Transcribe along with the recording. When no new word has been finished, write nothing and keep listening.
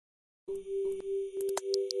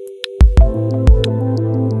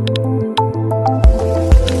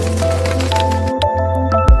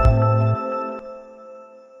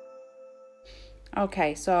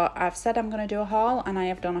Okay, so I've said I'm going to do a haul, and I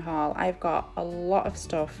have done a haul. I've got a lot of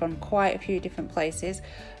stuff from quite a few different places,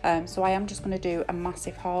 so I am just going to do a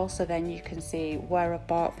massive haul so then you can see where I've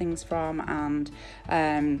bought things from and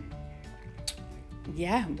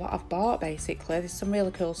yeah, what I've bought basically. There's some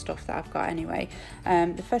really cool stuff that I've got anyway.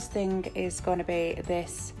 The first thing is going to be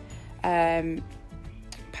this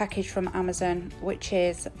package from Amazon, which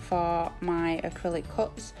is for my acrylic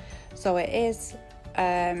cups. So it is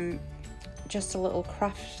just a little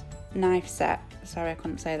craft knife set. Sorry, I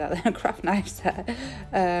couldn't say that. A craft knife set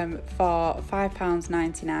for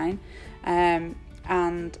 £5.99.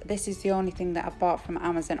 And this is the only thing that I bought from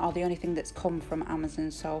Amazon, or the only thing that's come from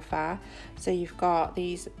Amazon so far. So you've got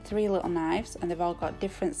these 3 little knives, and they've all got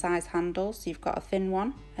different size handles. So you've got a thin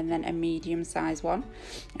one, and then a medium size one,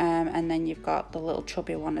 and then you've got the little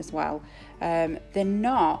chubby one as well. They're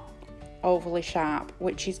not overly sharp,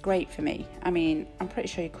 which is great for me. I mean, I'm pretty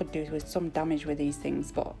sure you could do with some damage with these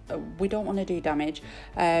things, but we don't want to do damage.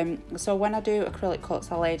 So when I do acrylic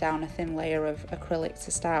cuts, I lay down a thin layer of acrylic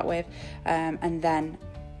to start with, and then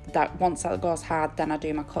that once that goes hard, then I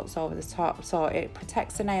do my cuts over the top, so it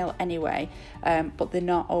protects the nail anyway, but they're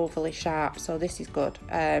not overly sharp. So this is good,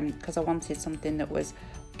 because I wanted something that was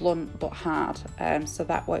blunt but hard, so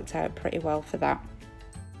that worked out pretty well for that.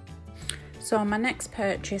 So my next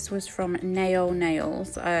purchase was from Naio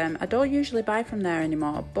Nails. I don't usually buy from there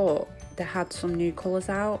anymore, but they had some new colours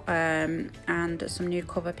out, and some new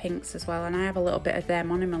cover pinks as well, and I have a little bit of their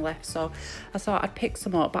monomer left, so I thought I'd pick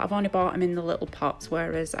some up, but I've only bought them in the little pots,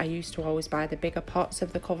 whereas I used to always buy the bigger pots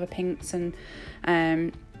of the cover pinks and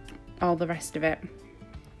all the rest of it.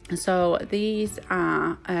 So these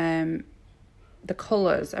are the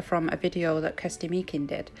colours are from a video that Kirsty Meakin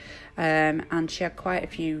did, and she had quite a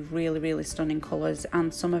few really stunning colours,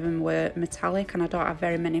 and some of them were metallic, and I don't have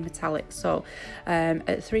very many metallics. So at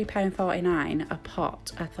 £3.49 a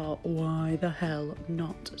pot, I thought, why the hell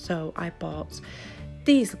not? So I bought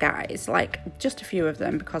these guys, like just a few of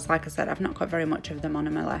them, because like I said, I've not got very much of the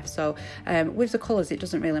monomer left. So with the colours it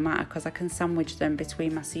doesn't really matter, because I can sandwich them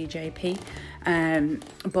between my CJP,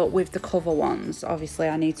 but with the cover ones, obviously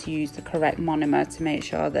I need to use the correct monomer to make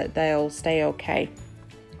sure that they'll stay okay.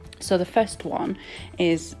 So the first one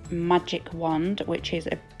is Magic Wand, which is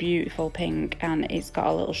a beautiful pink, and it's got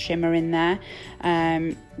a little shimmer in there.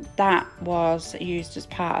 That was used as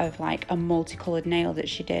part of like a multicoloured nail that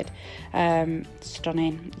she did.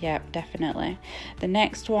 Stunning, yeah, definitely. The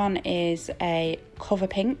next one is a cover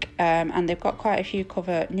pink, and they've got quite a few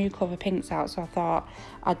new cover pinks out, so I thought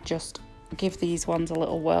I'd just give these ones a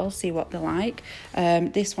little whirl, see what they're like.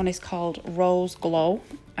 This one is called Rose Glow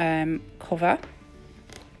cover.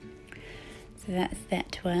 So that's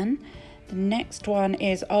that one. The next one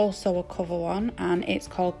is also a cover one, and it's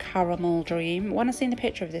called Caramel Dream. When I seen the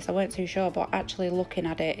picture of this, I weren't too sure, but actually looking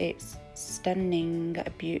at it, it's stunning,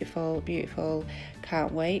 beautiful,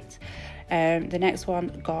 can't wait. The next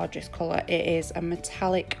one, gorgeous colour. It is a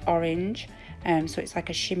metallic orange, so it's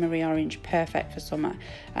like a shimmery orange, perfect for summer.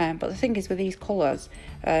 But the thing is with these colours,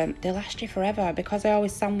 they last you forever, because I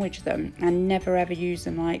always sandwich them and never ever use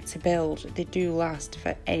them like to build. They do last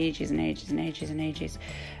for ages and ages.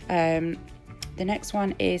 The next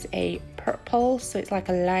one is a purple, so it's like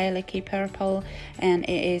a lilac-y purple, and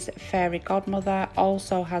it is Fairy Godmother,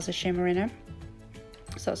 also has a shimmer in her,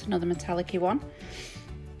 so that's another metallic-y one.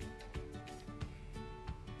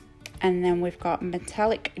 And then we've got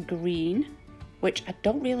metallic green, which I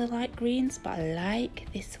don't really like greens, but I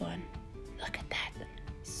like this one. Look at that,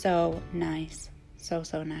 so nice, so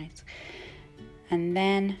nice. And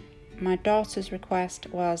then my daughter's request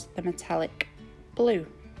was the metallic blue,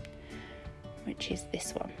 which is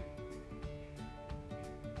this one.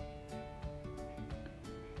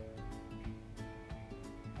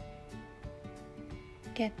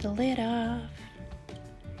 Get the lid off.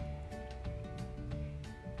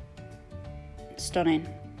 Stunning.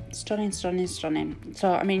 So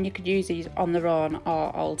I mean, you could use these on their own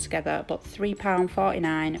or all together, but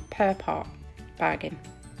 £3.49 per pot. Bargain.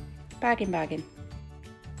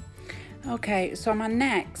 Okay, so my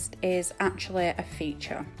next is actually a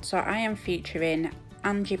feature. So I am featuring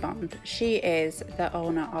Angie Bond. She is the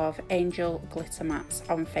owner of Angel Glitter Mats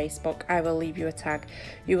on Facebook. I will leave you a tag.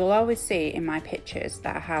 You will always see in my pictures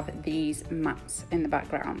that I have these mats in the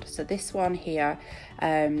background. So this one here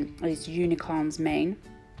is Unicorn's Mane.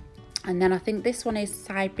 And then I think this one is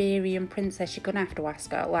Siberian Princess. You're going to have to ask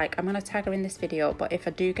her. Like, I'm going to tag her in this video, but if I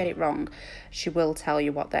do get it wrong, she will tell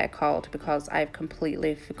you what they're called, because I've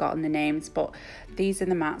completely forgotten the names. But these are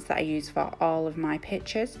the mats that I use for all of my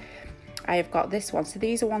pictures. I have got this one. So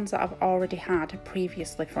these are ones that I've already had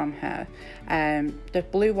previously from her. The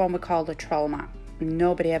blue one we call the troll mat.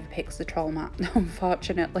 Nobody ever picks the troll mat,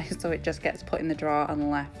 unfortunately, so it just gets put in the drawer and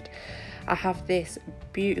left. I have this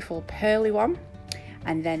beautiful pearly one.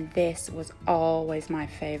 And then this was always my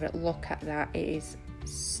favourite. Look at that. It is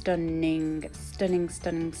stunning, stunning,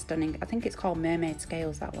 stunning, stunning. I think it's called Mermaid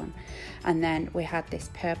Scales, that one. And then we had this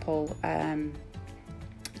purple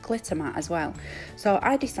glitter mat as well. So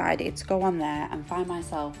I decided to go on there and find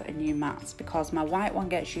myself a new mat, because my white one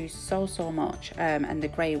gets used so much, and the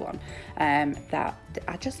grey one, that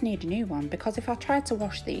I just need a new one. Because if I tried to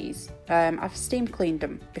wash these, I've steam cleaned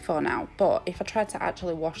them before now, but if I tried to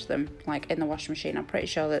actually wash them like in the washing machine, I'm pretty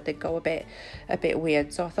sure that they'd go a bit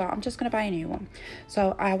weird. So I thought, I'm just going to buy a new one.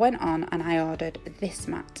 So I went on and I ordered this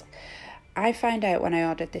mat. I found out when I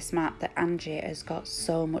ordered this mat that Angie has got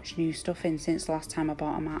so much new stuff in since the last time I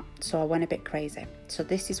bought a mat, so I went a bit crazy. So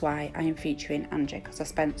this is why I am featuring Angie, because I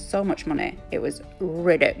spent so much money. It was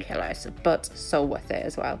ridiculous, but so worth it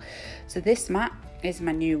as well. So this mat is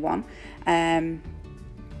my new one.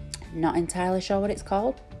 Not entirely sure what it's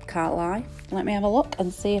called, can't lie. Let me have a look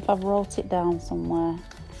and see if I've wrote it down somewhere.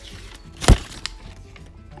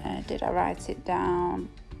 Did I write it down?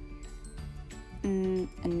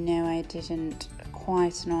 No, I didn't.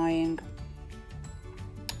 Quite annoying.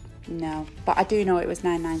 No, but I do know it was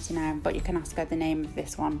 $9.99, but you can ask her the name of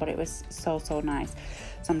this one, but it was so nice.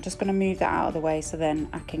 So I'm just going to move that out of the way so then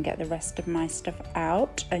I can get the rest of my stuff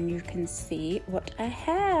out and you can see what I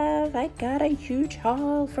have. I got a huge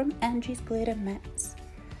haul from Angie's Glitter Mats.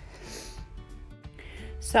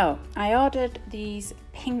 So I ordered these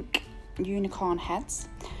pink unicorn heads.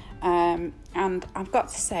 And I've got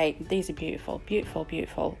to say, these are beautiful, beautiful,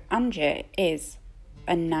 beautiful. Angie is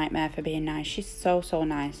a nightmare for being nice. She's so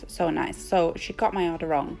nice, so nice. So she got my order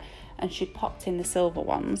wrong and she popped in the silver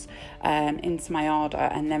ones into my order,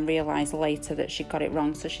 and then realised later that she got it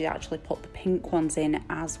wrong, so she actually put the pink ones in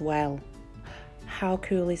as well. How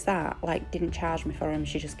cool is that? Like, didn't charge me for them,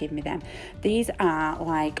 she just gave me them. These are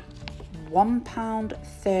like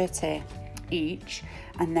 £1.30 each,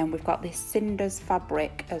 and then we've got this cinders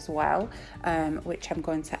fabric as well, which I'm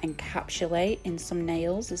going to encapsulate in some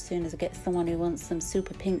nails as soon as I get someone who wants some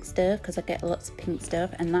super pink stuff, because I get lots of pink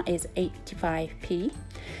stuff, and that is 85p.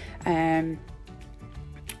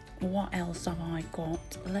 What else have I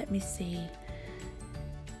got? Let me see.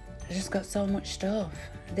 I just got so much stuff.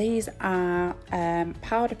 These are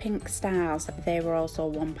powder pink stars. They were also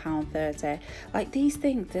 £1.30. Like, these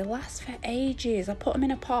things, they last for ages. I put them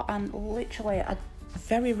in a pot and literally I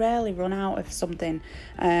very rarely run out of something,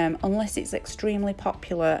 unless it's extremely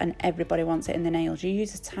popular and everybody wants it in the nails. You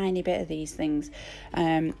use a tiny bit of these things,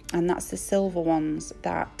 and that's the silver ones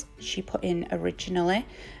that she put in originally,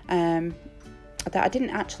 that I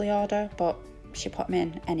didn't actually order, but she put them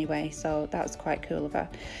in anyway, so that was quite cool of her.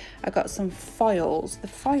 I got some foils. The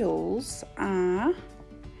foils are,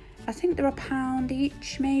 I think they're £1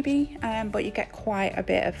 each maybe, but you get quite a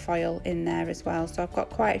bit of foil in there as well. So I've got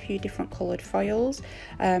quite a few different coloured foils.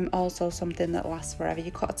 Also something that lasts forever.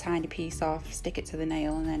 You cut a tiny piece off, stick it to the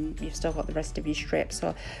nail, and then you've still got the rest of your strip.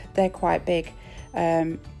 So they're quite big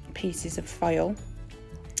pieces of foil,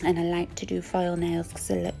 and I like to do foil nails because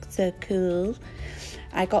they look so cool.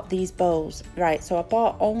 I got these bows, right, so I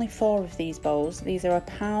bought only 4 of these bows. These are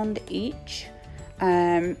 £1 each,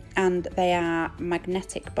 and they are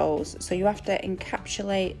magnetic bows, so you have to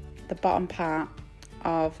encapsulate the bottom part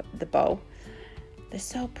of the bow. They're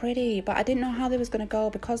so pretty, but I didn't know how they was going to go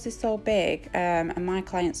because they're so big, and my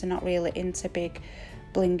clients are not really into big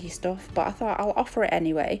blingy stuff, but I thought I'll offer it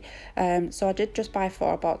anyway. So I did just buy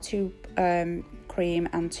 4. I bought 2 cream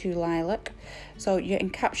and 2 lilac. So you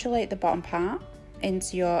encapsulate the bottom part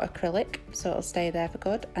into your acrylic so it'll stay there for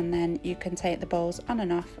good, and then you can take the bows on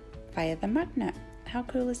and off via the magnet. How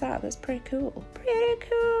cool is that? That's pretty cool. Pretty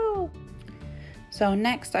cool. So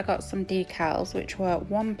next I got some decals, which were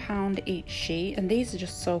 £1 each sheet, and these are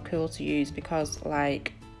just so cool to use because,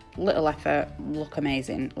 like, little effort, look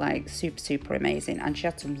amazing, like super amazing. And she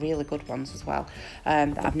had some really good ones as well,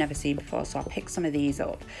 that I've never seen before, so I picked some of these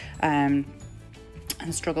up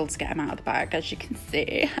and struggled to get them out of the bag, as you can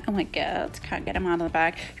see. Oh my god, can't get them out of the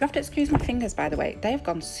bag. You have to excuse my fingers, by the way. They have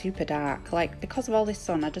gone super dark, like, because of all this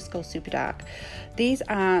sun, I just go super dark. These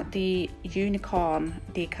are the unicorn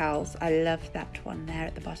decals. I love that one there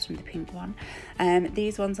at the bottom, the pink one.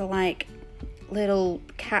 These ones are like little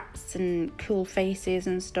cats and cool faces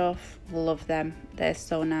and stuff. Love them. They're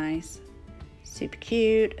so nice. Super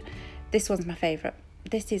cute. This one's my favourite.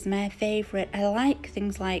 This is my favourite. I like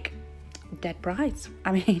things like dead brides.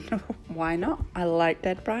 I mean, why not? I like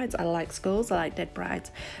dead brides. I like skulls. I like dead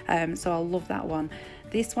brides. So I love that one.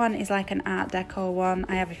 This one is like an art deco one.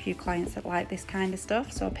 I have a few clients that like this kind of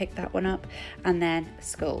stuff, so I picked that one up. And then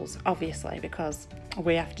skulls, obviously, because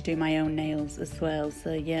we have to do my own nails as well.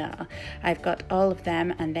 So yeah, I've got all of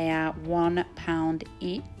them, and they are £1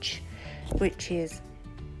 each, which is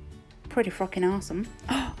pretty fucking awesome.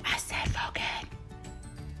 Oh, I said fucking.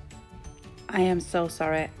 I am so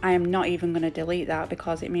sorry. I am not even going to delete that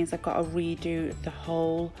because it means I've got to redo the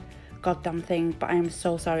whole goddamn thing. But I am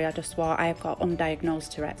so sorry. I just swore. I have got undiagnosed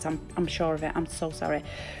Tourette's. I'm sure of it. I'm so sorry.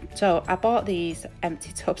 So I bought these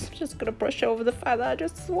empty tubs. I'm just going to brush over the fact that I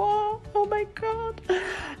just swore. Oh my god.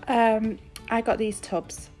 I got these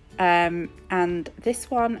tubs. And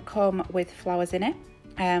this one come with flowers in it.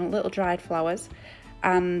 Little dried flowers.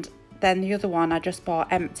 And then the other one I just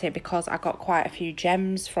bought empty because I got quite a few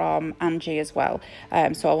gems from Angie as well.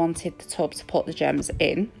 So I wanted the tub to put the gems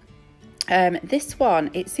in. This one,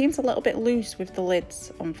 it seems a little bit loose with the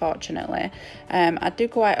lids, unfortunately. I do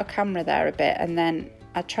go out of camera there a bit, and then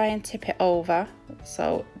I try and tip it over.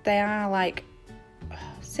 So they are like,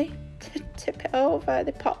 see, tip it over,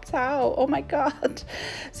 they popped out. Oh my god.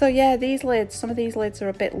 So yeah, these lids, some of these lids are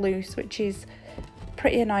a bit loose, which is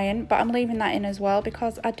pretty annoying, but I'm leaving that in as well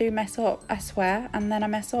because I do mess up, I swear, and then I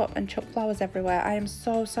mess up and chuck flowers everywhere. I am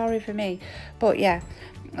so sorry for me. But yeah,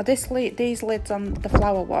 these lids on the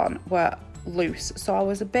flower one were loose, so I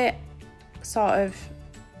was a bit sort of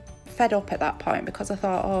fed up at that point because I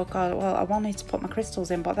thought, oh god, well, I wanted to put my crystals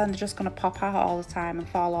in, but then they're just going to pop out all the time and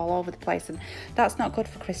fall all over the place, and that's not good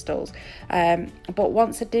for crystals. But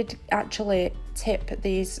once I did actually tip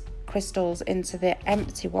these crystals into the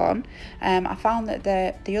empty one, I found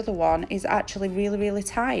that the other one is actually really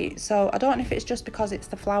tight. So I don't know if it's just because it's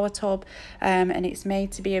the flower tub and it's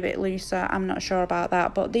made to be a bit looser. I'm not sure about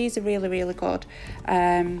that, but these are really good.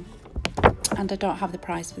 And I don't have the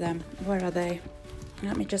price for them. Where are they?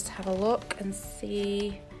 Let me just have a look and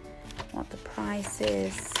see what the price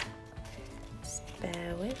is. Just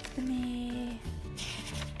bear with me.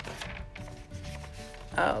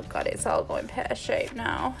 Oh god, it's all going pear-shaped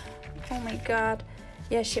now. Oh my god.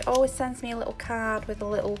 Yeah, she always sends me a little card with a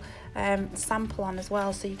little sample on as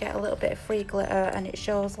well, so you get a little bit of free glitter, and it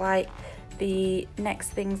shows like the next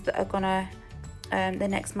things that are gonna the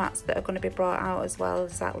next mats that are gonna be brought out as well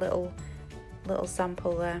as that little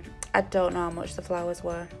sample there. I don't know how much the flowers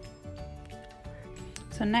were.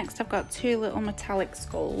 So next I've got two little metallic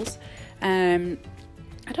skulls.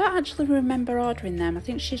 I don't actually remember ordering them. I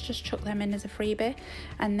think she's just chucked them in as a freebie.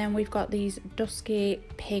 And then we've got these dusky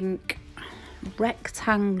pink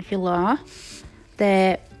rectangular.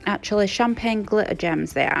 They're actually champagne glitter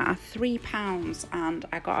gems. They are £3 and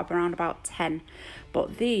I got around about 10.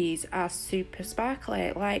 But these are super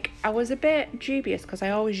sparkly. Like, I was a bit dubious because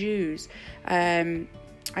I always use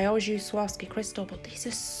Swarovski crystal, but these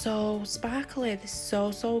are so sparkly. They're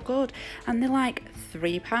so good, and they're like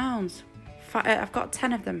 £3. I've got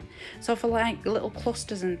 10 of them, so for like little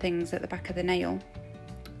clusters and things at the back of the nail,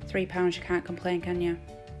 £3, you can't complain, can you?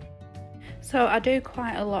 So I do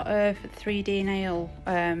quite a lot of 3D nail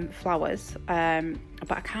flowers,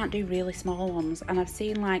 but I can't do really small ones, and I've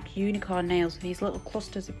seen like unicorn nails with these little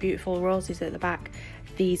clusters of beautiful roses at the back.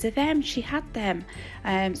 These are them. She had them.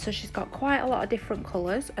 So she's got quite a lot of different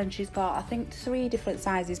colours, and she's got, I think, 3 different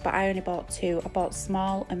sizes, but I only bought 2. I bought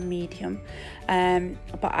small and medium,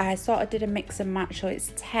 but I sort of did a mix and match, so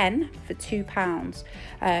it's 10 for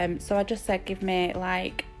 £2. So I just said, give me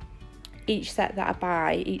like each set that I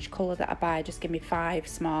buy, each colour that I buy, just give me 5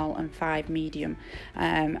 small and 5 medium.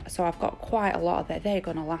 So I've got quite a lot of it. They're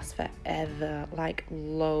gonna last forever, like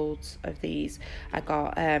loads of these I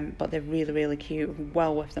got, but they're really cute,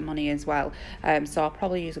 well worth the money as well. So I'll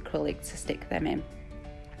probably use acrylic to stick them in.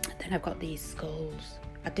 Then I've got these skulls.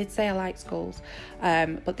 I did say I like skulls,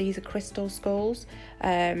 but these are crystal skulls,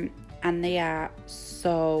 and they are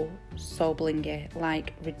so blingy,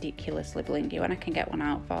 like ridiculously blingy. When I can get one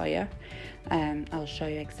out for you, I'll show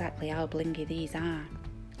you exactly how blingy these are.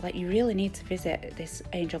 Like, you really need to visit this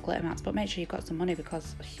Angel Glitter Mats, but make sure you've got some money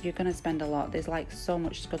because you're gonna spend a lot. There's like so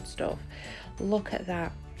much good stuff. Look at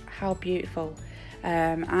that, how beautiful.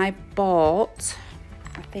 I bought,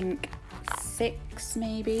 I think 6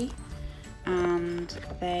 maybe, and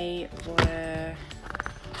they were,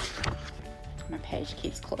 my page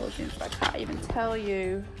keeps closing so I can't even tell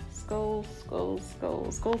you. Skulls, 6,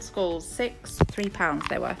 £3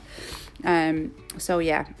 they were. So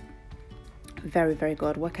yeah, Very, very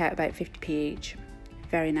good. Work out about 50p each.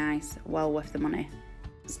 Very nice, well worth the money.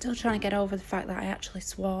 Still trying to get over the fact that I actually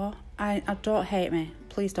swore. I don't hate me,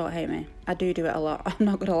 please don't hate me. I do it a lot, I'm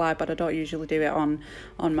not gonna lie, but I don't usually do it on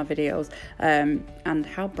my videos. And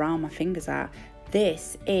how brown my fingers are.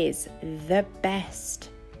 This is the best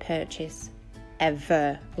purchase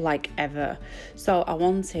ever, like ever. So I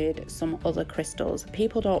wanted some other crystals.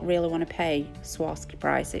 People don't really want to pay Swarovski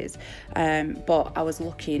prices, but I was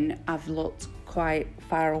looking, I've looked quite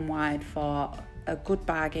far and wide for a good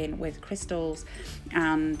bargain with crystals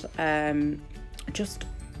and just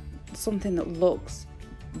something that looks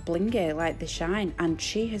blingy, like the shine, and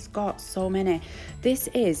she has got so many. This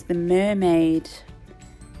is the mermaid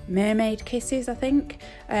kisses, I think.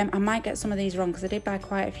 I might get some of these wrong because I did buy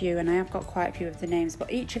quite a few and I have got quite a few of the names,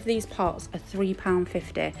 but each of these pots are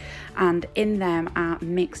 £3.50 and in them are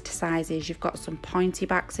mixed sizes. You've got some pointy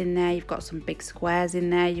backs in there, you've got some big squares in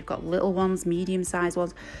there, you've got little ones, medium sized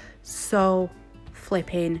ones. So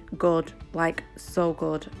flipping good, like so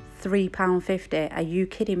good. £3.50, are you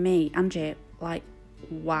kidding me, Angie? Like,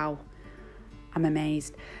 wow, I'm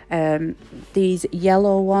amazed. These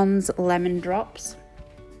yellow ones, lemon drops,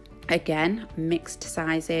 again mixed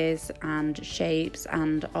sizes and shapes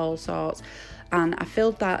and all sorts, and I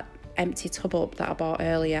filled that empty tub up that I bought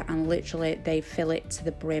earlier and literally they fill it to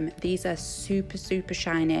the brim. These are super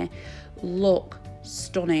shiny, look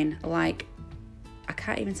stunning. Like, I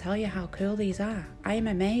can't even tell you how cool these are. I am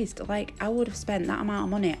amazed. Like, I would have spent that amount of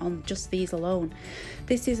money on just these alone.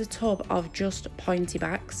 This is a tub of just pointy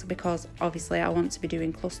backs because obviously I want to be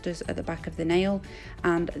doing clusters at the back of the nail,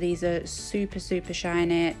 and these are super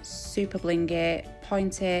shiny, super blingy,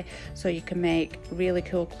 pointy, so you can make really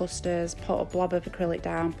cool clusters. Put a blob of acrylic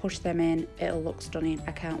down, push them in, it'll look stunning.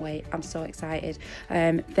 I can't wait, I'm so excited.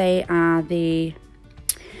 They are the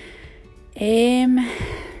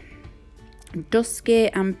dusky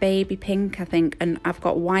and baby pink, I think, and I've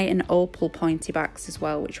got white and opal pointy backs as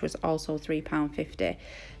well, which was also £3.50.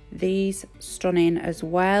 These stunning as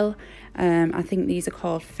well. I think these are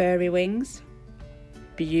called fairy wings.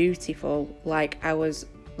 Beautiful. Like, I was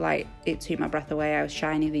like, it took my breath away how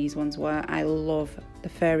shiny these ones were. I love the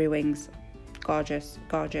fairy wings. Gorgeous.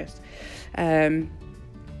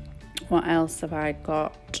 What else have I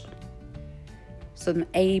got? Some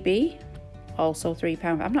AB, also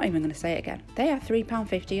 £3. I'm not even going to say it again. They are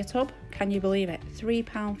 £3.50 a tub. Can you believe it?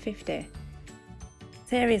 £3.50.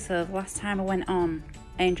 Seriously, the last time I went on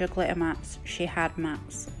Angel Glitter Mats, she had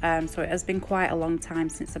mats. So it has been quite a long time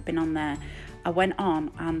since I've been on there. I went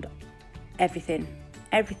on and everything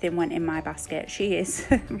went in my basket. She is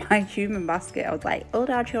my human basket. I was like,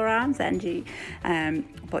 hold out your arms, Angie.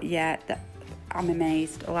 But yeah, I'm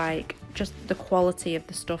amazed. Like, just the quality of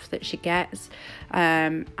the stuff that she gets,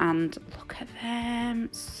 and look at them,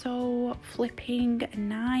 so flipping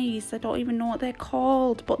nice. I don't even know what they're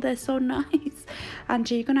called, but they're so nice.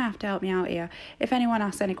 Angie, you're gonna have to help me out here. If anyone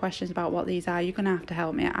asks any questions about what these are, you're gonna have to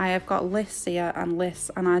help me. I have got lists here and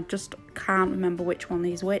lists, and I just can't remember which one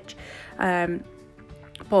is which.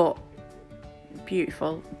 But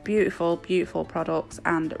beautiful products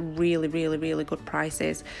and really good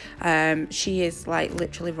prices. She is like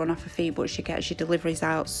literally run off her feet, but she gets your deliveries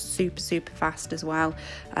out super fast as well.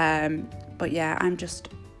 But yeah, I'm just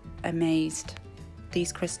amazed.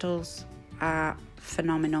 These crystals are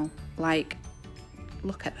phenomenal. Like,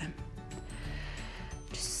 look at them,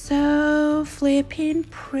 just so flipping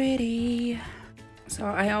pretty. So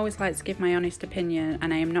I always like to give my honest opinion,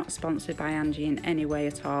 and I am not sponsored by Angie in any way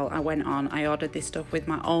at all. I went on, I ordered this stuff with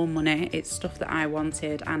my own money. It's stuff that I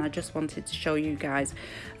wanted, and I just wanted to show you guys.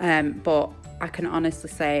 But I can honestly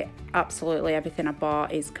say absolutely everything I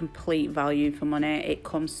bought is complete value for money. It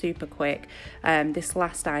comes super quick. This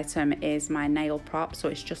last item is my nail prop, so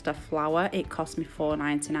it's just a flower. It cost me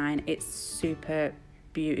 $4.99. It's super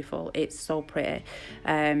beautiful. It's so pretty.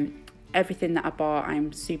 Everything that I bought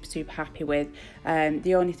I'm super happy with.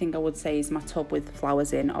 The only thing I would say is my tub with the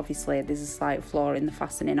flowers in. Obviously there's a slight flaw in the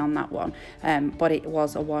fastening on that one, but it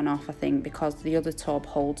was a one-off, I think, because the other tub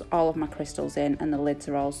holds all of my crystals in and the lids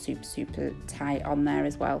are all super tight on there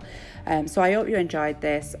as well. So I hope you enjoyed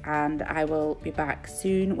this, and I will be back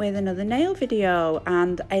soon with another nail video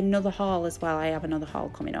and another haul as well. I have another haul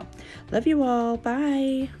coming up. Love you all,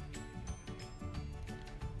 bye.